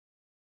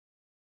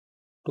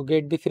To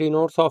get the free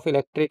notes of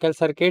electrical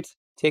circuits,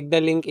 check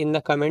the link in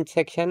the comment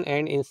section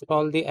and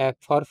install the app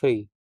for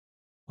free.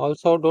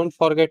 Also, don't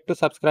forget to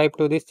subscribe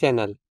to this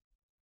channel.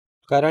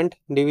 Current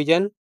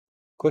division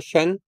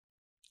question.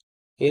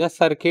 In a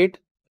circuit,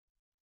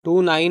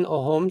 two 9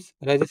 ohms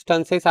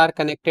resistances are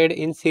connected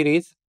in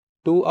series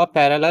to a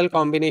parallel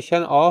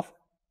combination of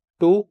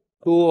two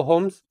 2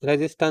 ohms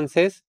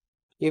resistances.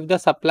 If the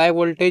supply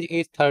voltage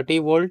is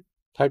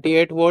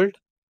 38 volt,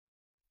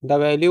 the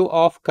value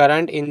of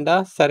current in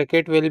the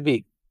circuit will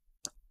be.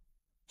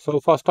 So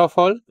first of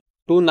all,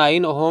 two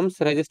 9 ohms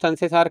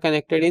resistances are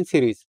connected in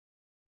series.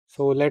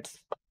 So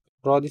let's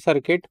draw the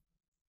circuit.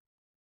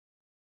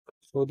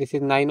 So this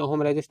is 9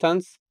 ohm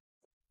resistance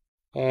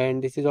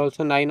and this is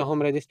also 9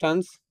 ohm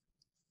resistance.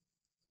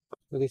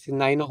 So this is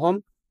 9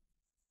 ohm.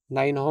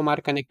 9 ohm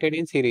are connected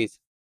in series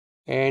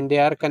and they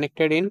are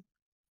connected in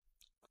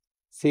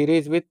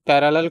series with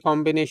parallel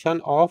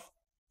combination of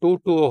two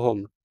 2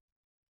 ohm.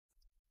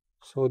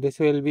 So this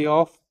will be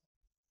of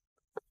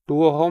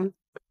 2 ohm.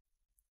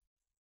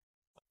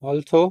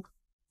 Also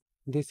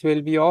this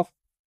will be of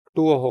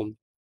 2 ohm.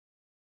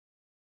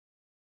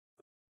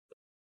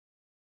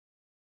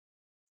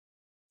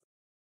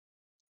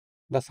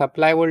 The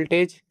supply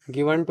voltage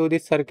given to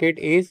this circuit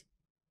is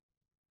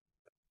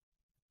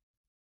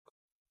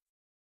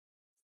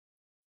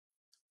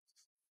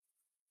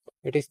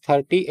it is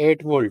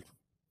 38 volt.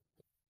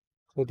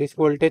 So this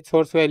voltage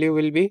source value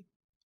will be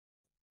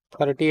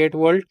 38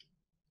 volt.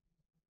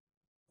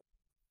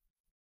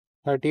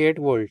 38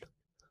 volt.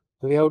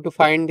 We have to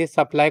find the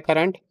supply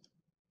current.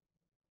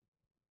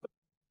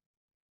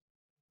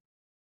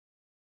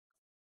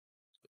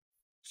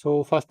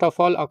 So first of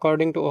all,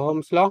 according to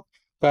Ohm's law,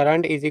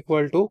 current is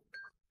equal to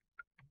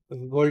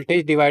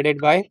voltage divided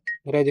by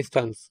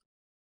resistance.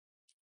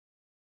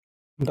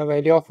 The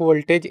value of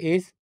voltage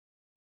is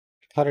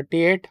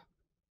 38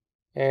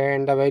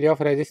 and the value of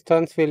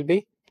resistance will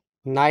be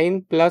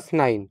 9 plus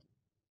 9.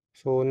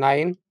 So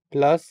 9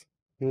 plus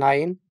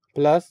 9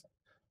 plus,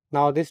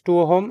 now this 2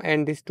 ohm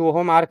and this 2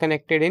 ohm are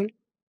connected in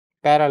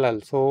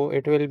parallel. So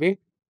it will be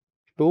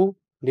 2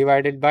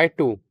 divided by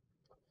 2.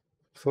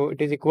 So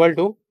it is equal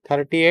to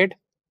 38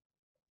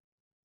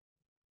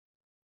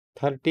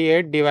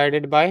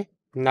 divided by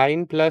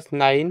 9 plus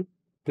 9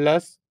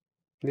 plus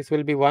this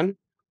will be 1.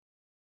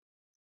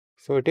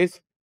 So it is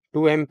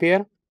 2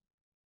 ampere.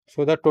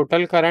 So the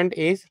total current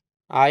is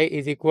I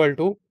is equal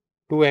to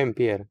 2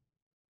 ampere.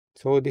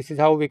 So this is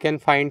how we can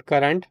find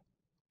current.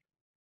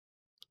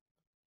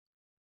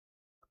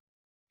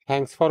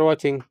 Thanks for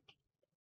watching.